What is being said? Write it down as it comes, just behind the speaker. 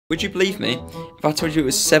Would you believe me if I told you it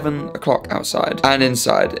was 7 o'clock outside and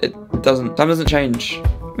inside? Time doesn't change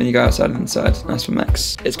when you go outside and inside. That's for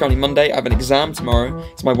Max. It's currently Monday. I have an exam tomorrow.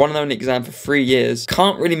 It's my one and only exam for 3 years.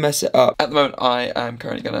 Can't really mess it up. At the moment, I am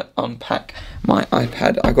currently going to unpack my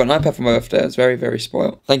iPad. I got an iPad for my birthday. I was very, very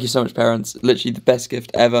spoiled. Thank you so much, parents. Literally the best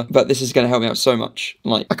gift ever. But this is going to help me out so much.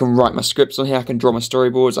 Like, I can write my scripts on here. I can draw my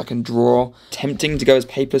storyboards. I can draw. Tempting to go as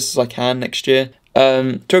paperless as I can next year.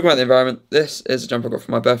 Talking about the environment, this is a jumper I got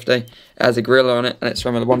for my birthday. It has a gorilla on it, and it's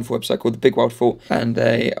from a wonderful website called The Big Wild Fort, and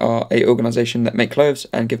they are an organisation that make clothes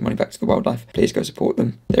and give money back to the wildlife. Please go support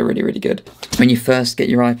them. They're really, really good. When you first get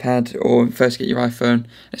your iPad or first get your iPhone,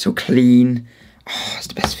 it's all clean. Oh, it's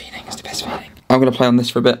the best feeling. It's the best feeling. I'm going to play on this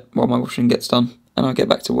for a bit while my washing gets done, and I'll get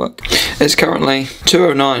back to work. It's currently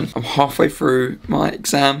 2:09. I'm halfway through my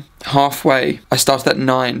exam. Halfway. I started at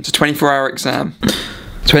 9. It's a 24-hour exam.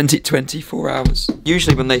 24 hours.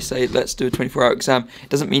 Usually when they say let's do a 24-hour exam, it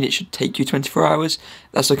doesn't mean it should take you 24 hours.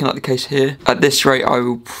 That's looking like the case here. At this rate, I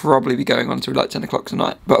will probably be going on until like 10 o'clock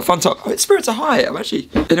tonight. But a fun time. Oh, spirits are high. I'm actually,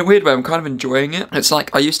 in a weird way, I'm kind of enjoying it. It's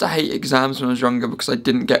like, I used to hate exams when I was younger because I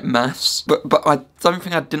didn't get maths. But I don't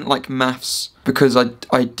think I didn't like maths because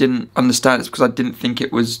I didn't understand it. It's because I didn't think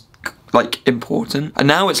it was like important. And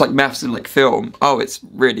now it's like maths and like film. Oh, it's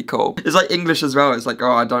really cool. It's like English as well. It's like,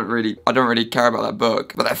 oh, I don't really care about that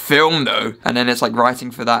book, but that film though. And then it's like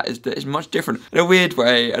writing for that is much different in a weird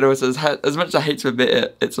way. And also as much as I hate to admit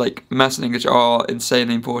it, it's like maths and English are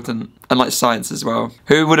insanely important, and like science as well.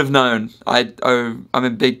 Who would have known? I'm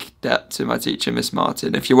in big debt to my teacher, Miss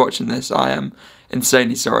Martin. If you're watching this, I am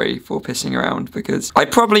insanely sorry for pissing around because I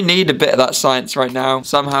probably need a bit of that science right now.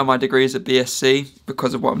 Somehow my degree is a BSc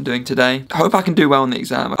because of what I'm doing today. I hope I can do well on the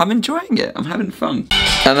exam. I'm enjoying it. I'm having fun.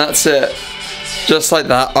 And that's it. Just like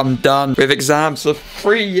that, I'm done with exams for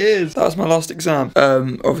 3 years. That was my last exam.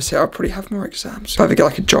 Obviously, I'll probably have more exams. If I ever get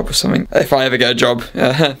like a job or something. If I ever get a job.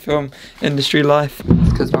 Film industry life.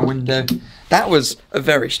 Because my window. That was a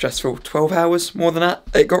very stressful 12 hours, more than that.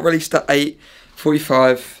 It got released at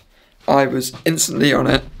 8:45. I was instantly on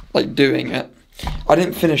it, like doing it. I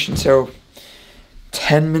didn't finish until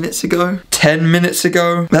 10 minutes ago. 10 minutes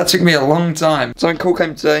ago. That took me a long time. Something cool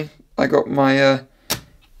came today. I got my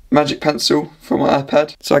magic pencil for my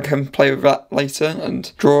iPad, so I can play with that later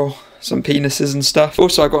and draw some penises and stuff.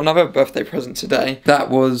 Also, I got another birthday present today that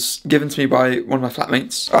was given to me by one of my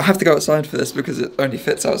flatmates. I have to go outside for this because it only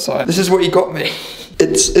fits outside. This is what he got me.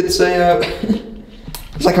 It's a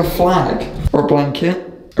it's like a flag or a blanket.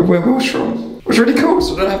 Where Welsh from. It's really cool,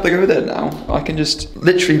 so I don't have to go there now. I can just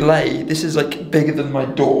literally lay. This is like bigger than my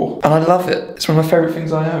door, and I love it. It's one of my favourite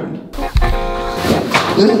things I own.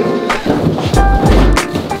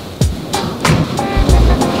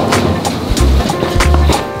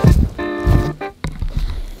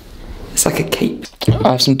 It's like a cape.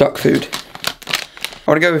 I have some duck food.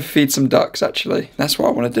 I want to go and feed some ducks, actually. That's what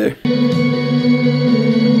I want to do.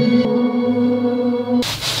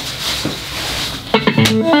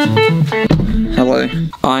 Hello.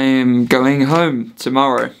 I am going home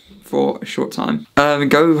tomorrow for a short time.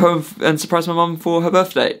 Go home and surprise my mum for her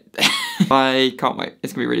birthday. I can't wait.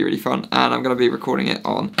 It's gonna be really, really fun, and I'm gonna be recording it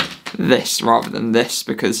on this rather than this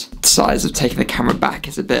because the size of taking the camera back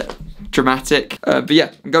is a bit dramatic. But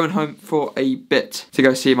yeah, I'm going home for a bit to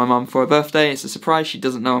go see my mum for her birthday. It's a surprise. She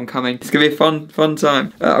doesn't know I'm coming. It's gonna be a fun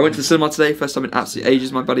time. I went to the cinema today, first time in absolutely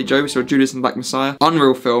ages. My buddy Joe, we saw Judas and the Black Messiah.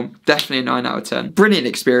 Unreal film, definitely a 9 out of 10. Brilliant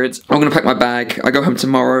experience. I'm gonna pack my bag. I go home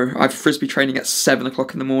tomorrow. I have frisbee training at 7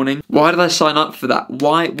 o'clock in the morning. Why did I sign up for that?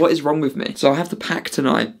 Why? What is wrong with me? So I have to pack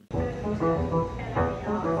tonight.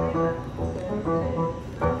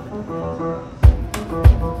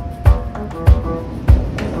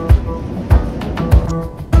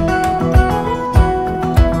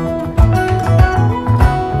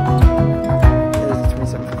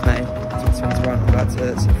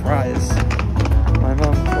 To surprise my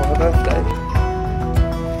mum for her birthday.